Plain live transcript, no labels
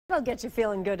That'll get you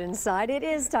feeling good inside. It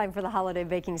is time for the holiday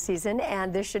baking season,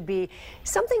 and this should be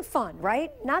something fun,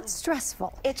 right? Not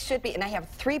stressful. It should be, and I have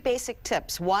 3 basic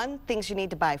tips. 1, things you need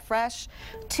to buy fresh.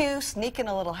 2, sneak in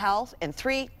a little health. And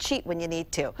 3, cheat when you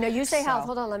need to. Now you say health.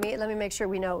 Hold on, let me make sure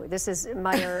we know. This is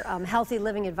Meijer Healthy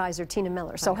Living Advisor Tina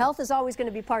Miller. So health is always going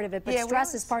to be part of it, but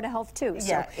stress is part of health too. So.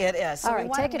 Yeah, it is. So all right, we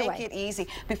want take to it make away. it easy.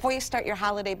 Before you start your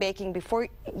holiday baking,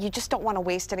 you just don't want to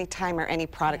waste any time or any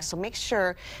products. So make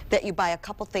sure that you buy a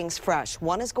couple things fresh.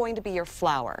 One is going to be your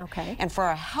flour. Okay. And for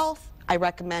our health, I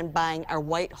recommend buying our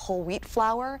white whole wheat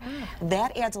flour.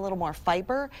 That adds a little more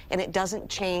fiber, and it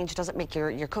doesn't make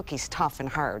your cookies tough and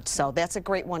hard. So that's a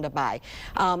great one to buy.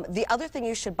 The other thing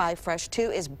you should buy fresh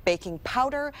too is baking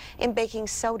powder and baking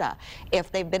soda.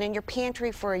 If they've been in your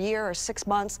pantry for a year or 6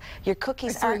 months, your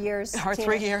cookies or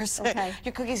 3 years. Okay.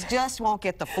 Your cookies just won't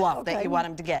get the fluff that you want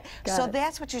them to get. So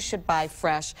that's what you should buy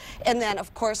fresh. And then,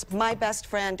 of course, my best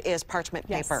friend is parchment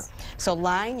paper. So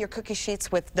line your cookie sheets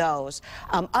with those.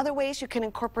 Other ways you can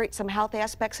incorporate some health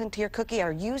aspects into your cookie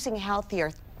are using healthier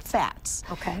fats.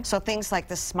 Okay. So things like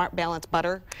the Smart Balance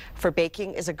butter for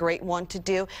baking is a great one to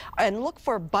do. And look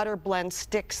for butter blend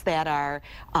sticks that are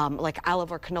like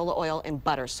olive or canola oil and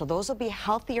butter. So those will be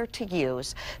healthier to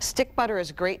use. Stick butter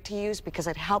is great to use because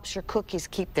it helps your cookies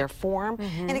keep their form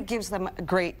and it gives them a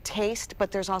great taste, but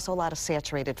there's also a lot of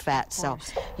saturated fat. So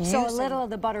a little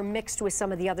of the butter mixed with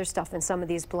some of the other stuff in some of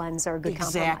these blends are a good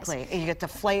compromise. Exactly. And you get the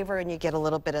flavor and you get a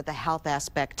little bit of the health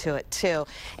aspect to it too.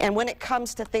 And when it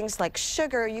comes to things like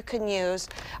sugar, you can use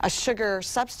a sugar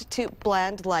substitute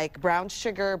blend like brown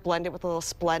sugar, blend it with a little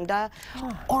Splenda.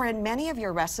 Or in many of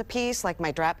your recipes, like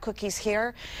my drop cookies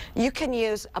here, you can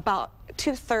use about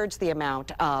 2/3 the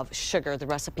amount of sugar the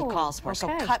recipe calls for. So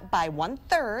cut by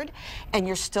 1/3 and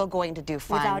you're still going to do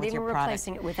fine with your product. Without even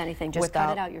replacing it with anything, just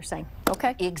cut it out, you're saying.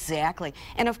 Okay. Exactly.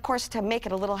 And of course, to make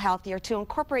it a little healthier, to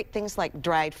incorporate things like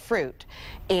dried fruit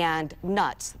and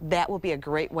nuts. That will be a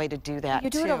great way to do that. You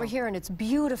do it over here and it's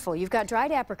beautiful. You've got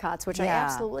dried apricots, which I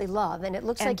absolutely love, and it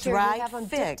looks like here you have them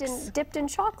dipped in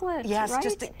chocolate. Yes, right?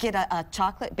 just get a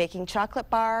baking chocolate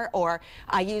bar, or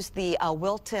I use the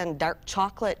Wilton dark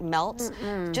chocolate melt.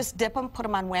 Just dip them, put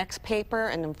them on wax paper,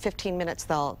 and in 15 minutes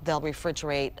they'll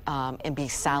refrigerate and be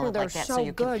solid like that. So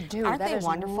you good, dude. Aren't they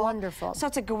wonderful? So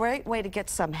it's a great way to get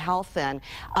some health in.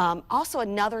 Also,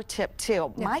 another tip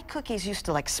too. My cookies used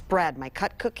to spread, my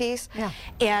cut cookies.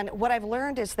 And what I've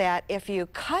learned is that if you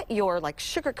cut your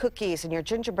sugar cookies and your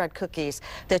gingerbread cookies,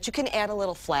 that you can add a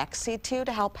little flaxseed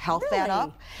to help health that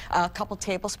up. A couple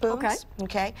tablespoons.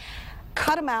 Okay.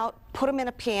 Cut them out, put them in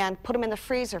a pan, put them in the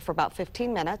freezer for about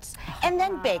 15 minutes, and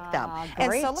then bake them.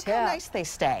 And so look how nice they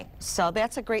stay. So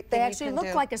that's a great thing you can do. They actually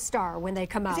look like a star when they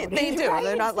come out. They do.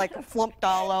 They're not flumped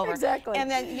all over. Exactly. And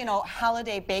then,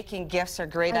 holiday baking gifts are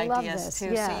great ideas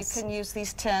too. Yes. So you can use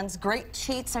these tins. Great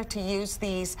cheats are to use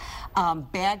these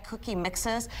bag cookie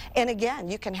mixes. And again,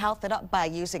 you can health it up by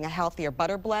using a healthier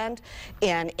butter blend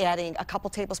and adding a couple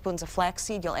tablespoons of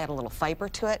flaxseed. You'll add a little fiber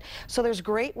to it. So there's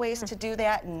great ways to do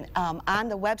that. And on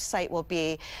the website will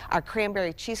be our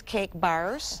cranberry cheesecake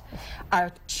bars,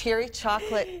 our cherry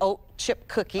chocolate oat chip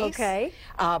cookies,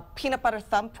 peanut butter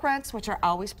thumbprints, which are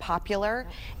always popular,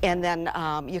 and then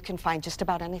you can find just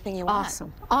about anything you want.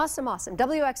 Awesome, awesome, awesome.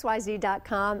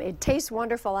 WXYZ.com. It tastes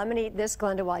wonderful. I'm going to eat this,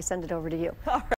 Glenda, while I send it over to you.